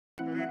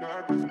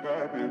Can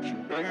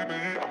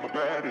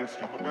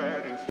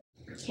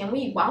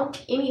we walk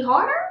any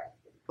harder?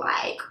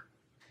 Like,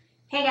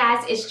 hey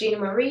guys, it's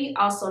GINAMARIE,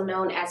 also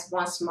known as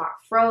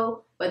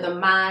onesmartfro, where the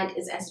mind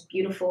is as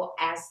beautiful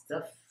as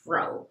the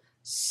fro.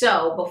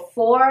 So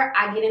before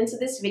I get into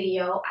this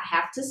video, I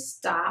have to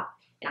stop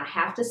and I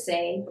have to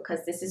say,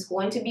 because this is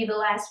going to be the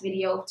last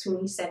video of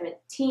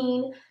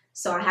 2017,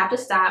 so I have to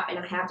stop and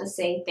I have to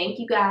say thank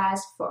you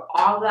guys for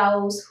all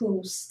those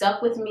who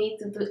stuck with me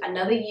through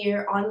another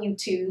year on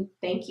YouTube.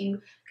 Thank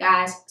you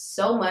guys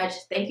so much.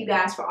 Thank you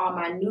guys for all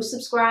my new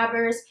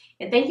subscribers,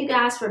 and thank you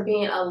guys for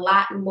being a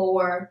lot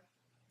more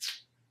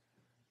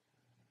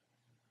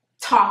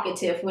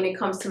talkative when it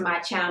comes to my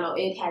channel.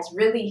 It has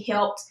really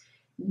helped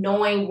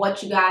knowing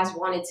what you guys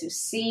wanted to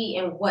see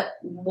and what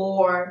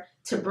more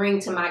to bring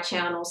to my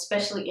channel,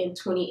 especially in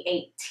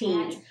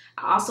 2018.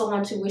 I also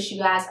want to wish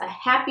you guys a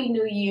happy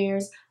New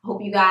Year's. I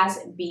hope you guys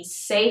be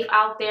safe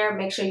out there.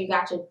 Make sure you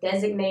got your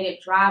designated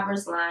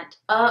drivers lined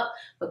up,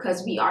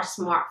 because we are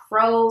smart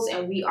fros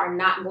and we are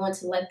not going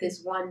to let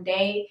this one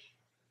day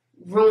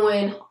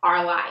ruin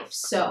our life.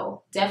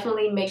 So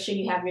definitely make sure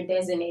you have your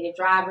designated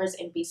drivers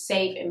and be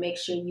safe, and make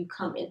sure you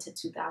come into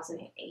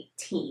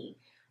 2018.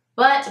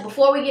 But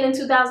before we get in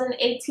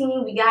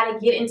 2018, we got to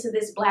get into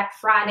this Black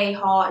Friday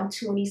haul in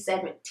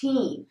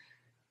 2017.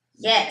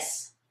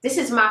 Yes, this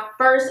is my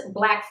first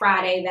Black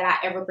Friday that I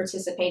ever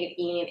participated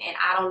in, and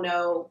I don't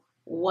know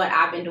what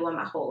I've been doing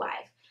my whole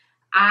life.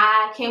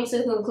 I came to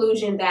the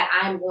conclusion that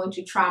I'm going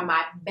to try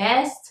my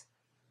best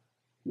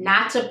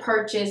not to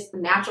purchase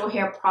natural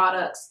hair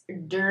products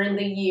during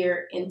the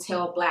year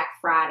until Black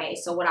Friday.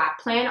 So what I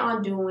plan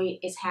on doing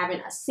is having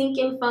a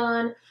sinking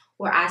fund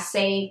where I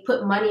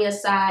put money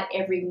aside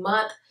every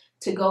month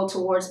to go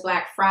towards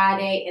Black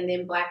Friday, and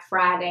then Black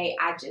Friday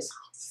I just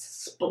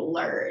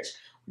splurge,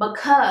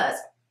 because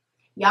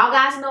y'all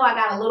guys know I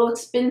got a little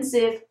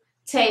expensive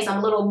taste. I'm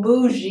a little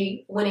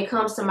bougie when it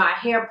comes to my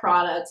hair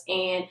products,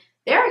 and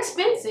they're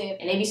expensive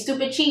and they be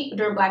stupid cheap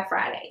during Black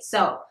Friday.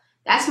 So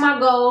that's my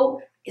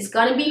goal. It's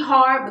gonna be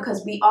hard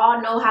because we all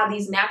know how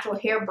these natural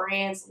hair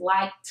brands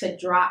like to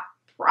drop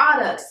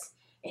products,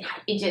 and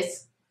it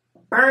just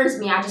burns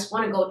me. I just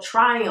want to go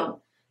try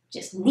them,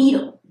 just need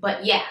them.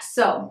 But yeah,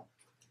 so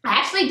I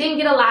actually didn't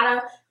get a lot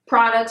of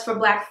products for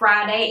Black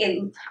Friday,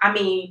 and I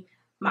mean,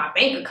 my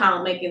bank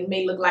account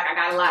may look like I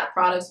got a lot of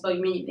products, but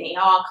when they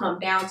all come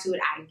down to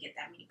it, I didn't get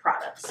that many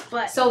products.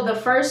 But so the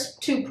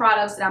first two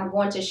products that I'm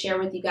going to share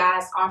with you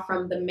guys are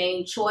from The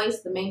Main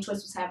Choice. The Main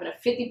Choice was having a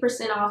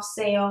 50% off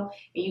sale,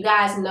 and you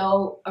guys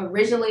know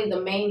originally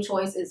The Main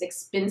Choice is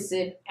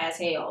expensive as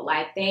hell.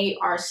 Like, they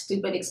are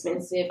stupid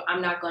expensive.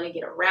 I'm not going to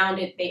get around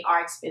it. They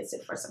are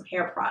expensive for some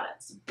hair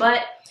products,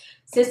 but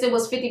since it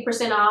was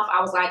 50% off,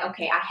 I was like,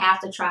 okay, I have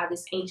to try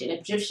this Ancient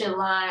Egyptian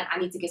line. I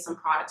need to get some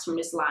products from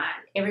this line.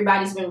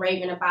 Everybody's been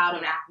raving about it,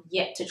 and I've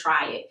yet to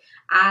try it.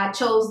 I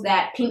chose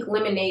that pink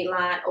lemonade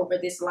line over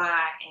this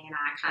line, and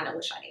I kind of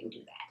wish I didn't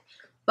do that.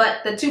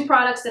 But the two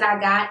products that I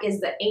got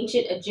is the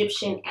Ancient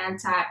Egyptian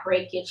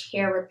Anti-Breakage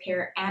Hair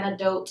Repair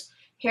Antidote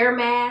Hair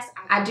Mask.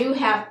 I do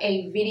have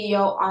a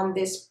video on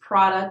this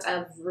product,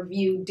 a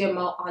review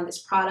demo on this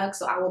product,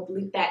 so I will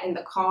link that in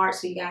the card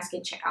so you guys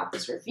can check out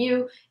this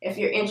review if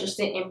you're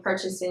interested in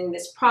purchasing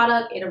this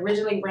product. It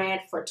originally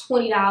ran for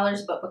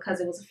 $20, but because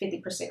it was a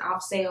 50%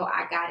 off sale,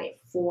 I got it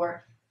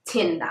for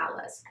 $10.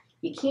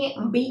 You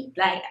can't beat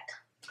that.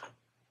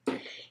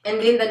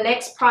 And then the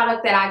next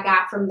product that I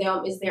got from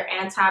them is their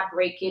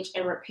Anti-Breakage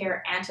and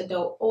Repair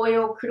Antidote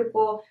Oil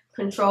Critical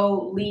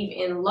Control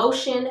Leave-In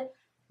Lotion,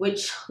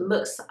 which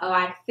looks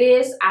like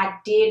this. I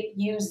did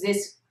use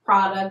this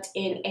product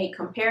in a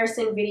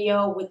comparison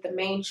video with The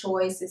Main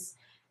Choice,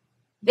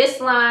 this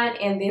line,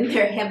 and then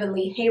their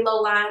Heavenly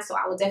Halo line. So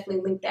I will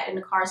definitely link that in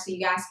the card so you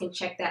guys can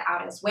check that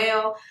out as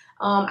well.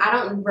 I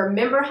don't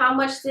remember how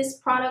much this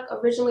product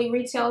originally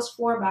retails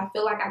for, but I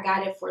feel like I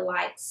got it for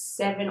like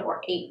 $7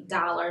 or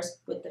 $8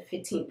 with the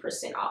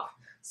 15% off,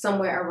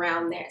 somewhere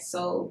around there.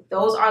 So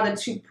those are the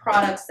two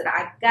products that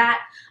I got.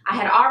 I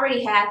had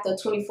already had the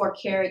 24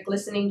 karat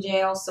glistening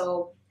gel,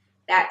 so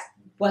that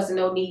wasn't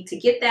no need to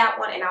get that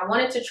one. And I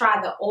wanted to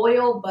try the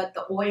oil, but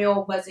the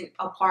oil wasn't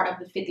a part of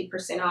the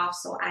 50% off,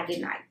 so I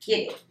did not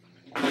get it.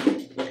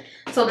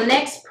 So the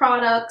next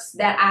products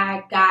that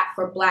I got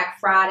for Black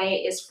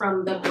Friday is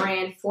from the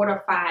brand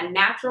Fortify'd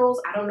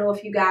Naturals. I don't know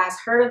if you guys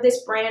heard of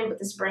this brand, but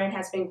this brand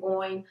has been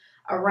going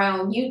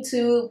around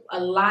YouTube. A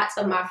lot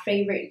of my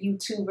favorite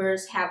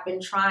YouTubers have been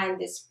trying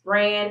this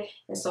brand,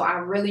 and so I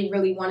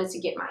really wanted to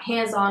get my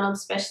hands on them,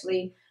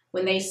 especially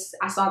when I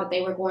saw that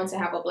they were going to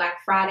have a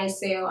Black Friday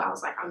sale. I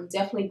was like, I'm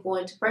definitely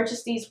going to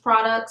purchase these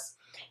products.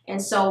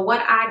 And so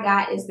what I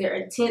got is their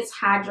Intense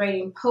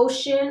Hydrating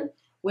Potion,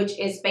 which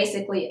is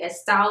basically a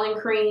styling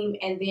cream,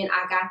 and then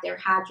I got their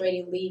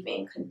Hydrating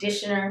Leave-In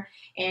Conditioner.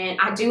 And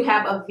I do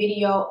have a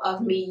video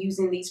of me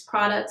using these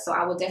products, so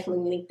I will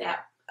definitely link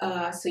that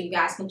so you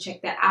guys can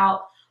check that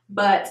out.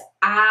 But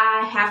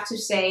I have to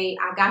say,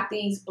 I got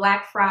these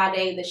Black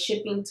Friday. The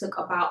shipping took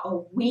about a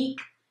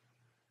week.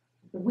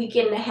 week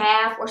and a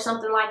half or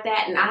something like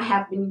that, and I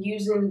have been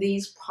using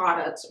these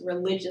products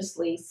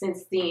religiously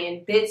since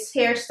then. This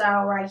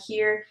hairstyle right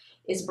here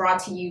is brought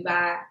to you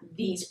by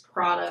these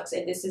products,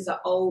 and this is an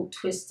old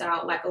twist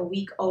out, like a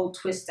week old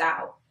twist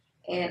out,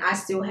 and I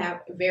still have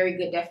very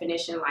good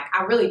definition. Like,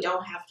 I really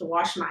don't have to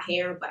wash my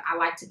hair, but I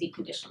like to deep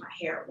condition my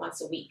hair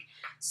once a week.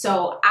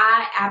 So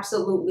I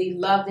absolutely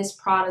love this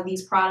product,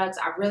 these products.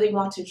 I really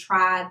want to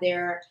try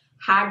their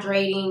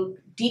hydrating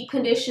deep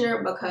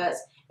conditioner, because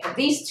if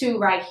these two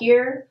right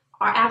here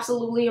are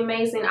absolutely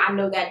amazing, I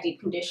know that deep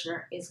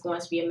conditioner is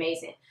going to be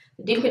amazing.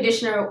 The deep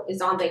conditioner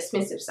is on the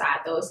expensive side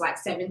though. It's like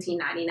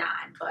 $17.99,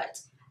 but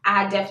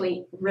I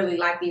definitely really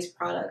like these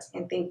products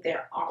and think they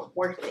are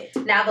worth it.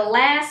 Now, the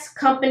last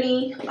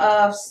company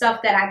of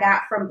stuff that I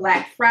got from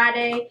Black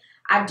Friday,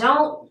 I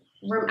feel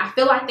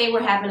like they were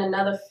having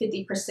another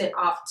 50%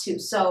 off too.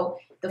 So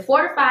the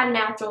Fortified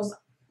Naturals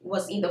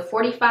was either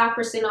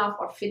 45% off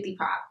or 50%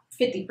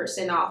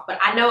 off, but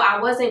I know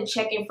I wasn't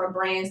checking for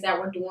brands that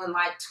were doing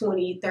like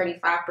 20,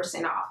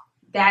 35% off.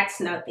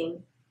 That's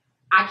nothing.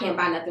 I can't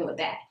buy nothing with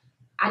that.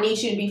 I need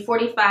you to be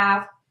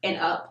 45 and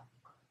up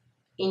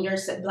in your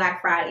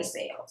Black Friday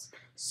sales.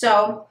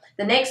 So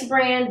the next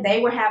brand,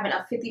 they were having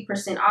a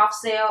 50% off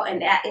sale,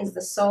 and that is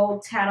the Soul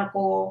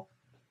Tactical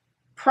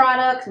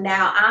product.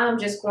 Now, I'm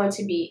just going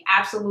to be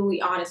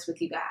absolutely honest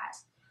with you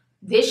guys.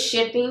 This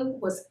shipping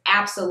was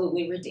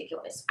absolutely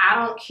ridiculous. I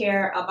don't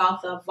care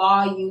about the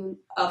volume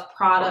of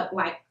product,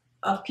 like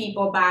of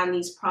people buying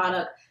these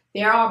products.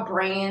 There are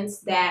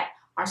brands that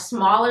are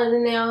smaller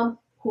than them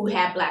who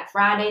have Black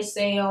Friday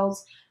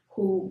sales,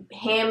 who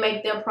hand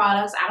make their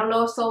products. I don't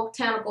know if Soul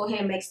Tactical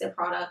hand makes their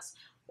products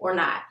or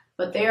not,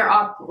 but there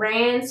are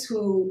brands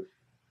who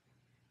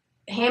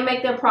hand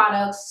make their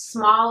products,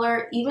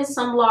 smaller, even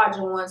some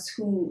larger ones,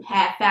 who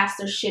have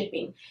faster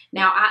shipping.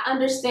 Now, I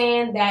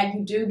understand that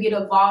you do get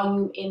a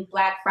volume in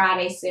Black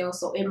Friday sales,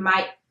 so it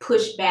might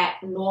push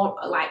back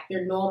like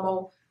your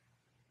normal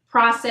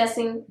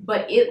processing,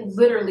 but it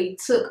literally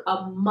took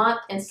a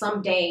month and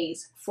some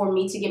days for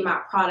me to get my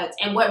products.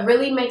 And what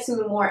really makes me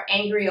more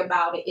angry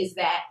about it is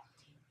that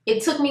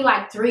it took me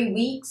like 3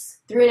 weeks,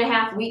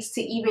 3.5 weeks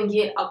to even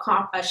get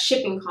a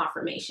shipping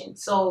confirmation.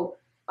 So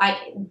like,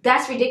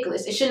 that's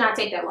ridiculous. It should not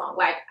take that long.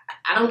 Like,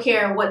 I don't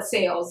care what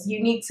sales.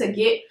 You need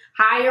to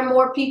hire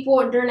more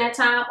people during that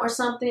time or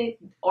something,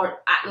 or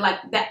like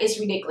that. It's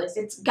ridiculous.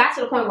 It's got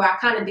to the point where I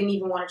kind of didn't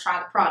even want to try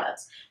the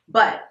products,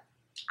 but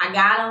I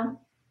got them,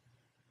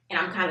 and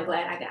I'm kind of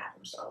glad I got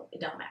them, so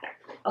it don't matter.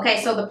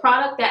 Okay, so the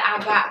products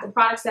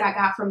that I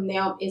got from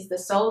them is the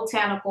Soul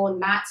Tactical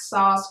Knot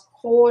Sauce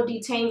Coil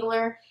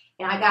Detangler.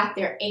 And I got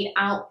their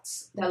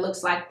 8-ounce that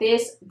looks like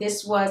this.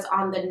 This was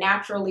on the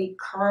Naturally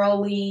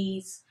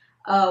Curly's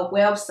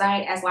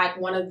website as like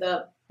one of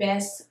the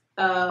best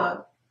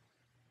detanglers.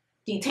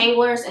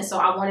 And so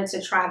I wanted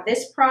to try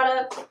this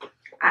product.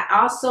 I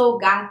also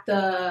got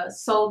the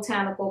Soul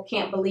Tactical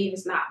Can't Believe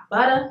It's Not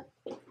Butter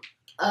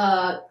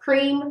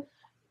cream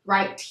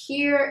right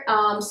here.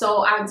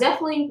 So I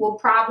definitely will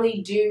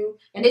probably do,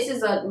 and this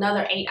is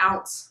another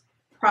 8-ounce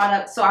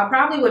product. So I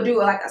probably would do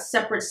like a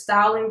separate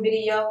styling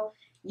video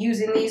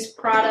using these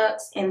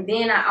products. And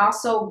then I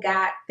also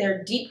got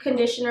their deep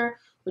conditioner,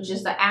 which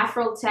is the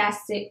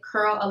Afro-Tastic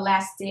Curl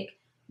Elastic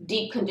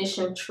Deep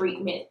Condition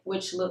Treatment,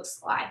 which looks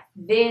like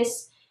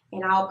this.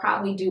 And I'll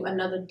probably do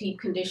another deep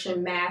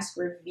condition mask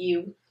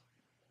review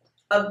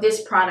of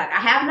this product.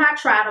 I have not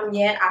tried them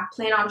yet. I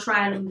plan on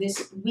trying them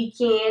this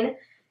weekend,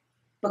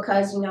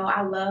 because, you know,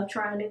 I love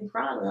trying new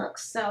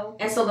products. So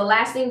the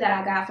last thing that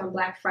I got from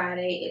Black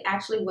Friday, it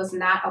actually was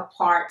not a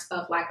part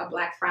of like a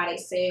Black Friday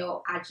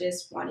sale. I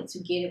just wanted to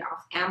get it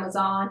off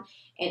Amazon,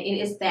 and it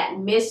is that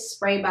mist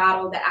spray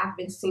bottle that I've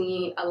been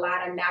seeing a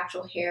lot of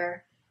natural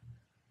hair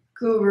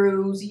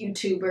gurus,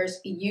 YouTubers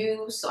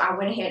use. So I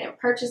went ahead and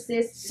purchased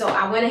this.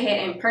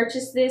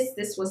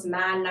 This was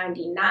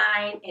 $9.99,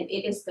 and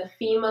it is the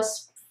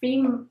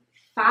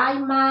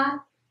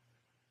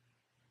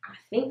I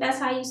think that's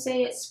how you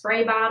say it,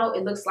 spray bottle.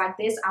 It looks like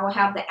this. I will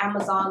have the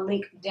Amazon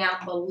link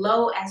down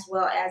below, as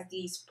well as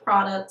these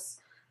products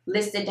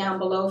listed down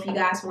below if you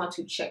guys want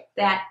to check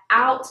that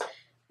out.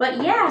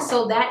 But yeah,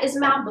 so that is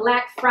my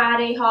Black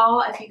Friday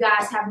haul. If you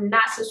guys have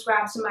not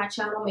subscribed to my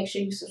channel, make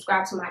sure you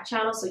subscribe to my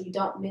channel so you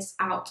don't miss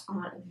out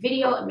on a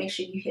video, and make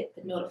sure you hit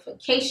the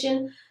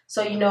notification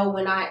so you know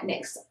when I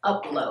next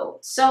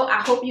upload. So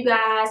I hope you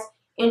guys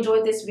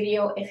enjoyed this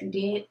video. If you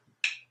did,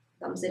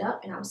 thumbs it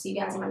up, and I'll see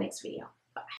you guys in my next video.